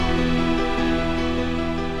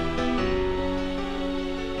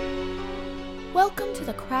Welcome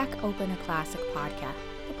to the Crack Open a Classic podcast,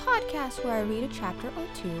 the podcast where I read a chapter or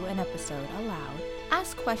two an episode aloud,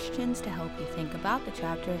 ask questions to help you think about the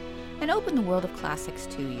chapter, and open the world of classics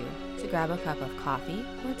to you. So grab a cup of coffee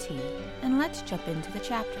or tea, and let's jump into the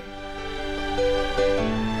chapter.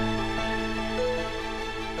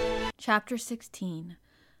 Chapter 16,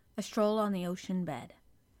 A Stroll on the Ocean Bed.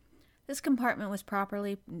 This compartment was,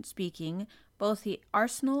 properly speaking, both the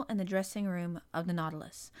arsenal and the dressing room of the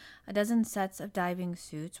Nautilus. A dozen sets of diving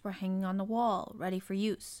suits were hanging on the wall, ready for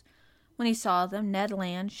use. When he saw them, Ned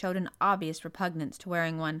Land showed an obvious repugnance to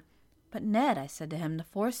wearing one. "But Ned," I said to him, "the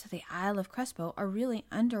forests of the Isle of Crespo are really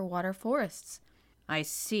underwater forests." "I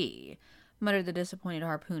see," muttered the disappointed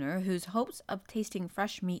harpooner, whose hopes of tasting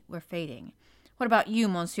fresh meat were fading. "What about you,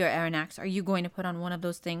 Monsieur Aronnax? Are you going to put on one of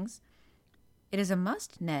those things?" "It is a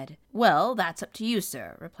must, Ned." "Well, that's up to you,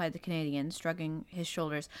 sir," replied the Canadian, shrugging his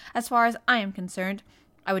shoulders. "As far as I am concerned,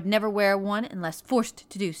 I would never wear one unless forced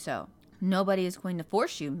to do so." "Nobody is going to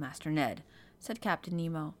force you, Master Ned," said Captain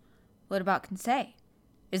Nemo. "What about Conseil?"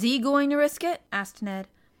 "Is he going to risk it?" asked Ned.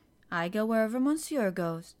 "I go wherever Monsieur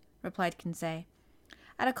goes," replied Conseil.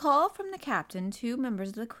 At a call from the captain, 2 members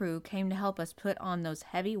of the crew came to help us put on those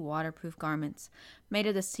heavy waterproof garments, made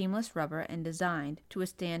of the seamless rubber and designed to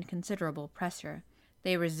withstand considerable pressure.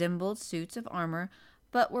 They resembled suits of armor,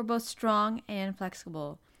 but were both strong and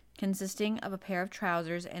flexible, consisting of a pair of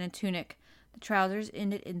trousers and a tunic. The trousers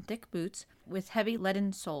ended in thick boots with heavy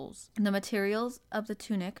leaden soles. The materials of the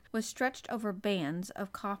tunic was stretched over bands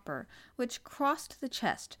of copper, which crossed the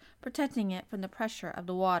chest, protecting it from the pressure of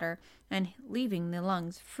the water and leaving the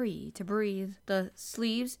lungs free to breathe. The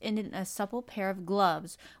sleeves ended in a supple pair of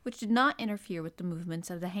gloves, which did not interfere with the movements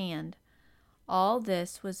of the hand. All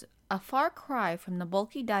this was a far cry from the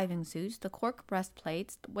bulky diving suits, the cork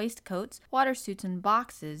breastplates, waistcoats, water suits and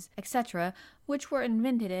boxes, etc., which were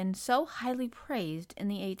invented and so highly praised in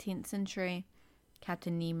the 18th century.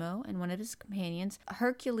 Captain Nemo and one of his companions, a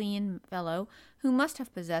Herculean fellow who must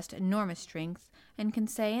have possessed enormous strength, and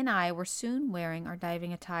Conseil and I were soon wearing our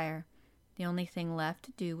diving attire. The only thing left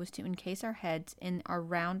to do was to encase our heads in our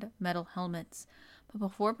round metal helmets. But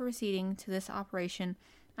before proceeding to this operation,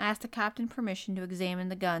 I asked the captain permission to examine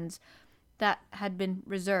the guns that had been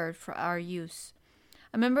reserved for our use.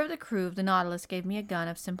 A member of the crew of the Nautilus gave me a gun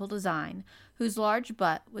of simple design, whose large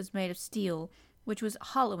butt was made of steel, which was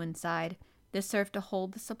hollow inside. This served to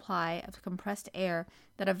hold the supply of compressed air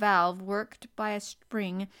that a valve worked by a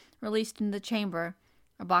spring released into the chamber.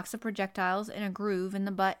 A box of projectiles in a groove in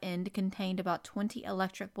the butt end contained about 20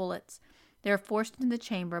 electric bullets. They were forced into the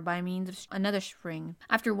chamber by means of another spring.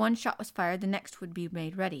 After one shot was fired, the next would be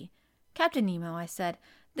made ready. "Captain Nemo," I said,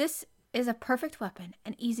 "this is a perfect weapon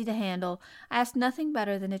and easy to handle. I ask nothing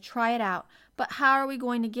better than to try it out, but how are we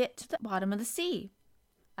going to get to the bottom of the sea?"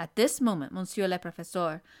 "At this moment, Monsieur le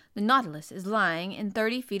Professeur, the Nautilus is lying in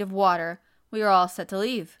 30 feet of water. We are all set to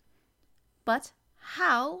leave." "But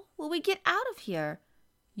how will we get out of here?"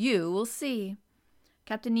 "You will see."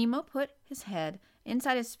 Captain Nemo put his head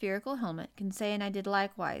inside his spherical helmet. Conseil and I did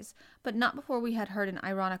likewise, but not before we had heard an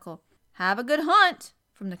ironical "Have a good hunt"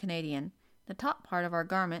 from the Canadian. The top part of our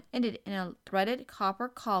garment ended in a threaded copper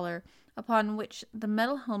collar upon which the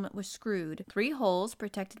metal helmet was screwed. 3 holes,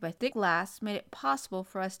 protected by thick glass, made it possible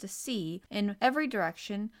for us to see in every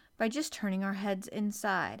direction by just turning our heads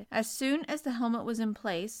inside. As soon as the helmet was in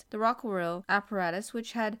place, the Rouquayrol apparatus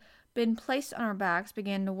which had been placed on our backs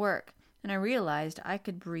began to work, and I realized I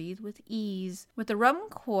could breathe with ease. With the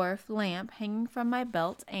Ruhmkorff lamp hanging from my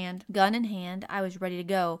belt and gun in hand, I was ready to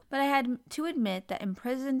go, but I had to admit that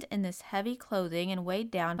imprisoned in this heavy clothing and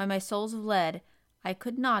weighed down by my soles of lead, I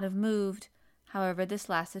could not have moved. However, this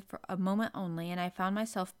lasted for a moment only, and I found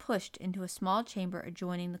myself pushed into a small chamber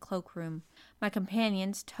adjoining the cloakroom. My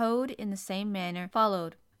companions, towed in the same manner,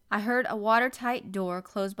 followed. I heard a watertight door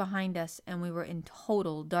close behind us, and we were in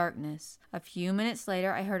total darkness. A few minutes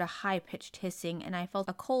later, I heard a high-pitched hissing, and I felt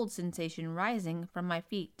a cold sensation rising from my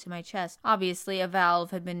feet to my chest. Obviously, a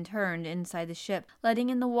valve had been turned inside the ship, letting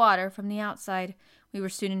in the water from the outside. We were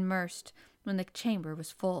soon immersed, when the chamber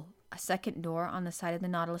was full. A second door on the side of the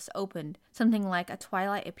Nautilus opened. Something like a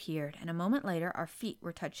twilight appeared, and a moment later our feet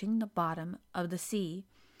were touching the bottom of the sea.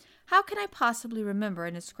 How can I possibly remember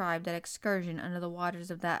and describe that excursion under the waters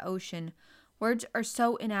of that ocean? Words are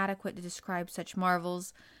so inadequate to describe such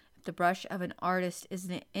marvels. If the brush of an artist is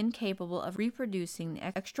incapable of reproducing the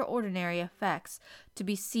extraordinary effects to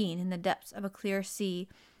be seen in the depths of a clear sea,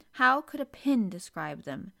 how could a pen describe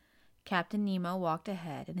them? Captain Nemo walked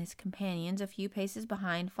ahead, and his companions, a few paces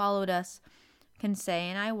behind, followed us. Conseil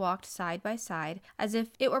and I walked side by side, as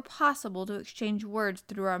if it were possible to exchange words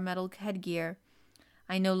through our metal headgear.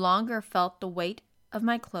 I no longer felt the weight of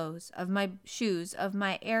my clothes, of my shoes, of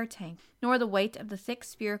my air tank, nor the weight of the thick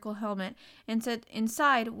spherical helmet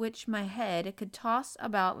inside which my head could toss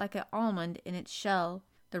about like an almond in its shell.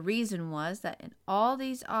 The reason was that in all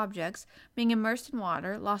these objects, being immersed in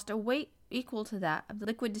water, lost a weight equal to that of the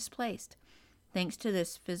liquid displaced. Thanks to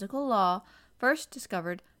this physical law, first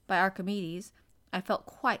discovered by Archimedes, I felt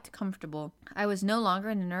quite comfortable. I was no longer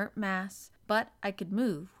an inert mass, but I could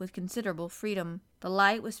move with considerable freedom. The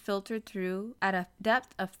light was filtered through at a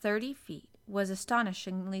depth of 30 feet, was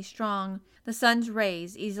astonishingly strong. The sun's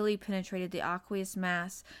rays easily penetrated the aqueous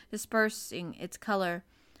mass, dispersing its color.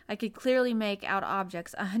 I could clearly make out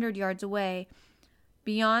objects 100 yards away.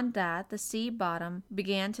 Beyond that, the sea bottom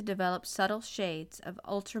began to develop subtle shades of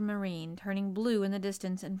ultramarine, turning blue in the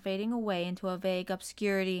distance and fading away into a vague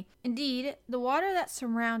obscurity. Indeed, the water that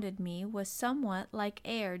surrounded me was somewhat like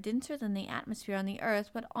air, denser than the atmosphere on the earth,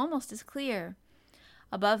 but almost as clear.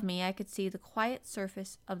 Above me, I could see the quiet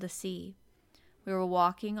surface of the sea. We were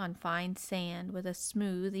walking on fine sand, with a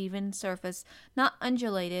smooth, even surface, not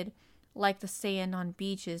undulated like the sand on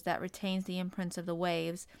beaches that retains the imprints of the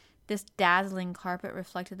waves. This dazzling carpet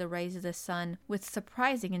reflected the rays of the sun with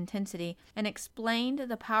surprising intensity, and explained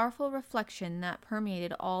the powerful reflection that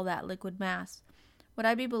permeated all that liquid mass. Would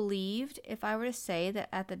I be believed if I were to say that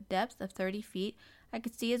at the depth of 30 feet I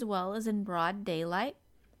could see as well as in broad daylight?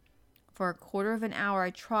 For a quarter of an hour I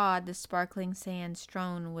trod the sparkling sand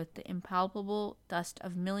strewn with the impalpable dust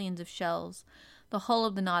of millions of shells. The hull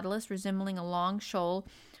of the Nautilus, resembling a long shoal,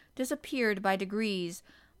 disappeared by degrees,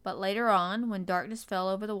 but later on, when darkness fell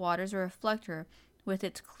over the waters, a reflector with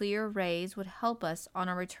its clear rays would help us on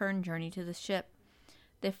our return journey to the ship.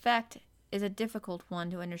 The effect is a difficult one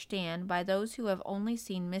to understand by those who have only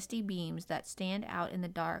seen misty beams that stand out in the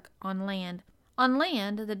dark on land. On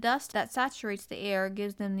land, the dust that saturates the air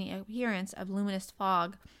gives them the appearance of luminous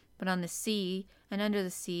fog, but on the sea and under the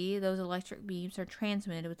sea, those electric beams are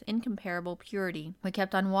transmitted with incomparable purity. We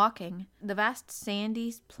kept on walking. The vast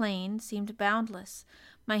sandy plain seemed boundless.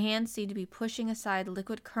 My hands seemed to be pushing aside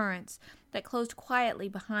liquid currents that closed quietly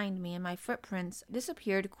behind me, and my footprints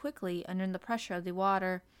disappeared quickly under the pressure of the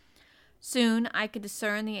water. Soon I could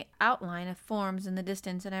discern the outline of forms in the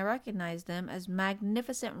distance, and I recognized them as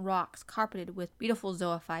magnificent rocks carpeted with beautiful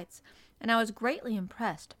zoophytes, and I was greatly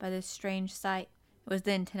impressed by this strange sight. It was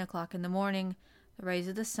then 10 o'clock in the morning. The rays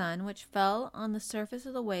of the sun, which fell on the surface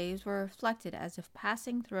of the waves, were reflected as if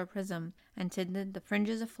passing through a prism, and tinted the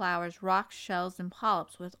fringes of flowers, rocks, shells, and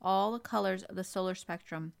polyps with all the colors of the solar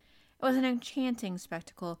spectrum. It was an enchanting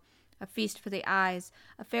spectacle, a feast for the eyes,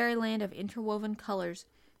 a fairyland of interwoven colors,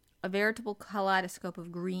 a veritable kaleidoscope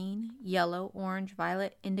of green, yellow, orange,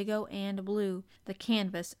 violet, indigo, and blue, the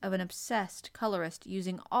canvas of an obsessed colorist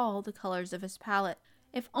using all the colors of his palette.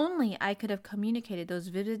 If only I could have communicated those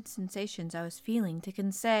vivid sensations I was feeling to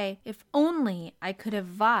Conseil. If only I could have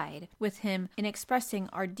vied with him in expressing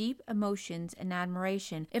our deep emotions and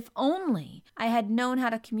admiration. If only I had known how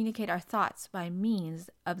to communicate our thoughts by means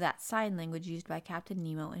of that sign language used by Captain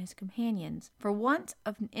Nemo and his companions. For want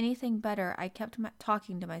of anything better, I kept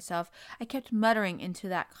talking to myself. I kept muttering into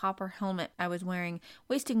that copper helmet I was wearing,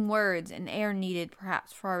 wasting words and air needed,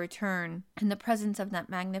 perhaps, for our return. In the presence of that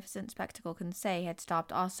magnificent spectacle, Conseil had stopped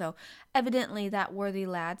also. Evidently that worthy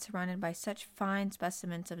lad, surrounded by such fine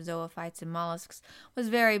specimens of zoophytes and mollusks, was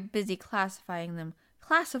very busy classifying them.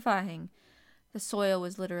 Classifying! The soil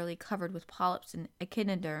was literally covered with polyps and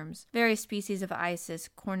echinoderms, various species of Isis,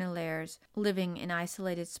 cornulaires, living in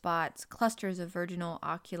isolated spots, clusters of virginal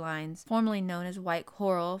oculines, formerly known as white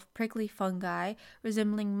coral, prickly fungi,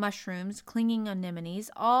 resembling mushrooms, clinging anemones,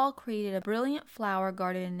 all created a brilliant flower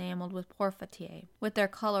garden enameled with porphyry, with their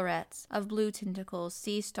collarets of blue tentacles,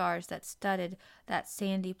 sea stars that studded that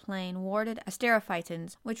sandy plain, warded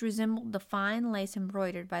asterophytons, which resembled the fine lace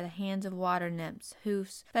embroidered by the hands of water nymphs,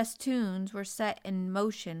 whose festoons were set in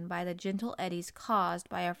motion by the gentle eddies caused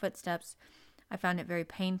by our footsteps. I found it very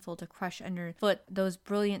painful to crush underfoot those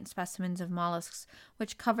brilliant specimens of mollusks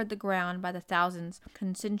which covered the ground by the thousands,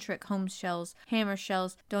 concentric home shells, hammer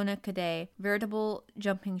shells, Donecidae, veritable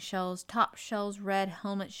jumping shells, top shells, red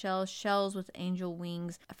helmet shells, shells with angel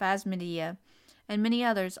wings, Phasmidia, and many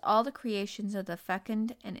others, all the creations of the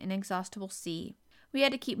fecund and inexhaustible sea. We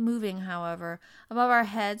had to keep moving, however. Above our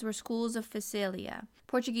heads were schools of Physalia,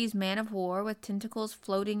 Portuguese man-of-war with tentacles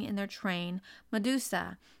floating in their train,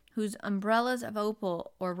 Medusa, whose umbrellas of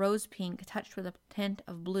opal or rose-pink touched with a tint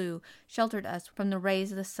of blue sheltered us from the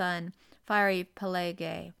rays of the sun, fiery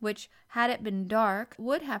Pelagiae, which, had it been dark,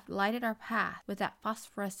 would have lighted our path with that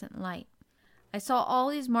phosphorescent light. I saw all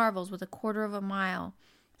these marvels with a quarter of a mile.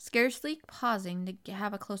 scarcely pausing to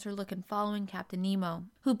have a closer look and following Captain Nemo,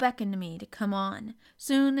 who beckoned to me to come on.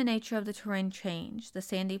 Soon the nature of the terrain changed. The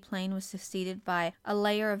sandy plain was succeeded by a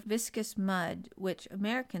layer of viscous mud, which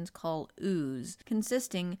Americans call ooze,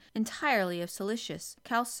 consisting entirely of silicious,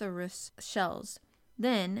 calcareous shells.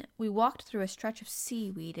 Then we walked through a stretch of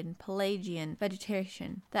seaweed and Pelagian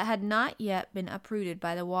vegetation that had not yet been uprooted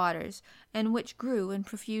by the waters, and which grew in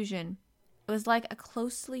profusion. It was like a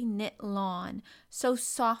closely knit lawn, so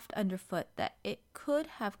soft underfoot that it could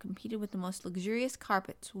have competed with the most luxurious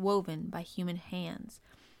carpets woven by human hands.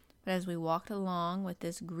 But as we walked along with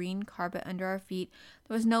this green carpet under our feet,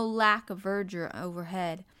 there was no lack of verdure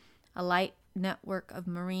overhead. A light network of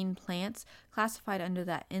marine plants, classified under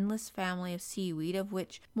that endless family of seaweed of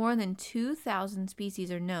which more than 2,000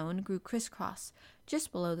 species are known, grew crisscross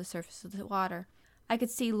just below the surface of the water. I could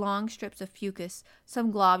see long strips of fucus,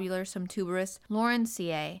 some globular, some tuberous,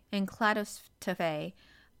 Lawrenceae and Cladostaphae,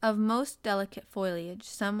 of most delicate foliage,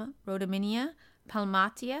 some Rhodymenia,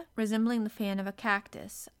 Palmatia, resembling the fan of a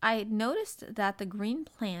cactus. I had noticed that the green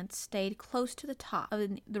plants stayed close to the top,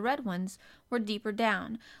 the red ones were deeper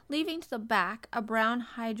down, leaving to the back a brown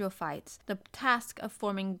hydrophytes, the task of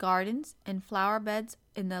forming gardens and flower beds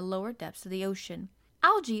in the lower depths of the ocean.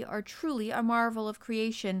 Algae are truly a marvel of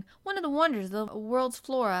creation, one of the wonders of the world's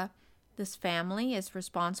flora. This family is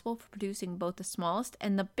responsible for producing both the smallest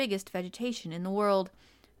and the biggest vegetation in the world.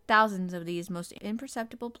 Thousands of these most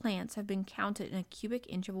imperceptible plants have been counted in a cubic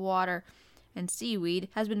inch of water, and seaweed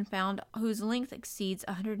has been found whose length exceeds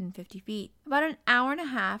 150 feet. About an hour and a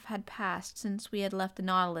half had passed since we had left the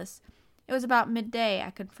Nautilus. It was about midday. I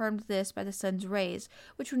confirmed this by the sun's rays,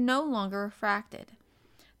 which were no longer refracted.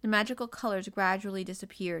 The magical colors gradually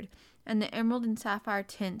disappeared, and the emerald and sapphire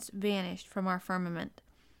tints vanished from our firmament.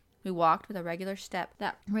 We walked with a regular step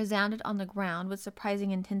that resounded on the ground with surprising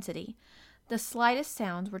intensity. The slightest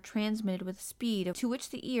sounds were transmitted with a speed to which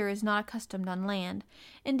the ear is not accustomed on land.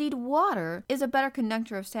 Indeed, water is a better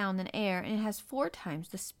conductor of sound than air, and it has 4 times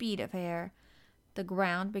the speed of air. The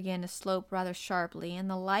ground began to slope rather sharply, and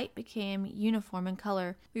the light became uniform in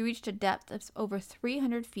color. We reached a depth of over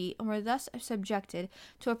 300 feet, and were thus subjected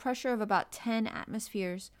to a pressure of about 10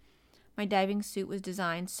 atmospheres. My diving suit was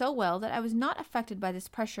designed so well that I was not affected by this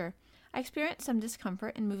pressure. I experienced some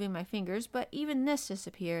discomfort in moving my fingers, but even this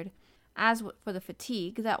disappeared. As for the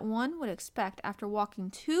fatigue that one would expect after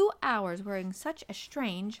walking 2 hours wearing such a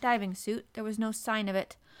strange diving suit, there was no sign of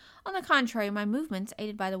it. On the contrary, my movements,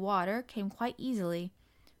 aided by the water, came quite easily.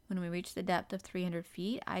 When we reached the depth of 300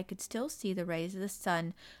 feet, I could still see the rays of the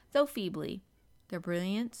sun, though feebly. Their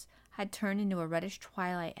brilliance had turned into a reddish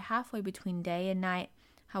twilight halfway between day and night.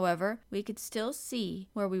 However, we could still see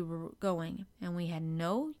where we were going, and we had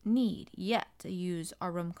no need yet to use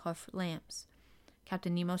our Ruhmkorff lamps.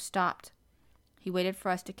 Captain Nemo stopped. He waited for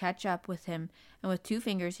us to catch up with him, and with 2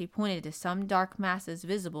 fingers he pointed to some dark masses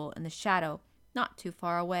visible in the shadow not too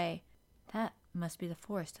far away. That must be the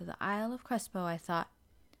forest of the Isle of Crespo, I thought.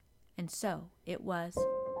 And so it was.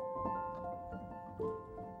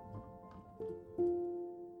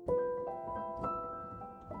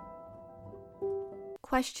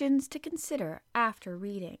 Questions to consider after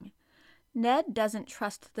reading. Ned doesn't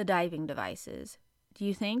trust the diving devices. Do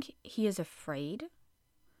you think he is afraid?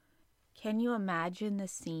 Can you imagine the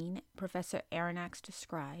scene Professor Aronnax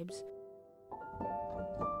describes?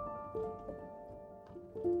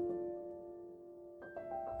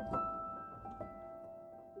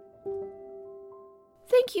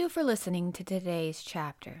 Thank you for listening to today's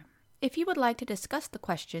chapter. If you would like to discuss the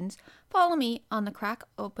questions, follow me on the Crack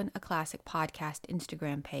Open a Classic podcast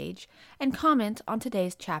Instagram page and comment on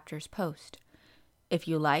today's chapter's post. If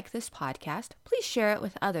you like this podcast, please share it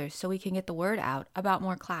with others so we can get the word out about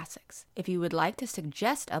more classics. If you would like to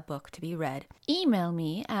suggest a book to be read, email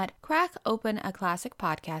me at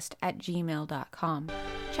crackopenaclassicpodcast@gmail.com.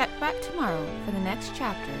 Check back tomorrow for the next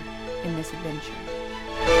chapter in this adventure.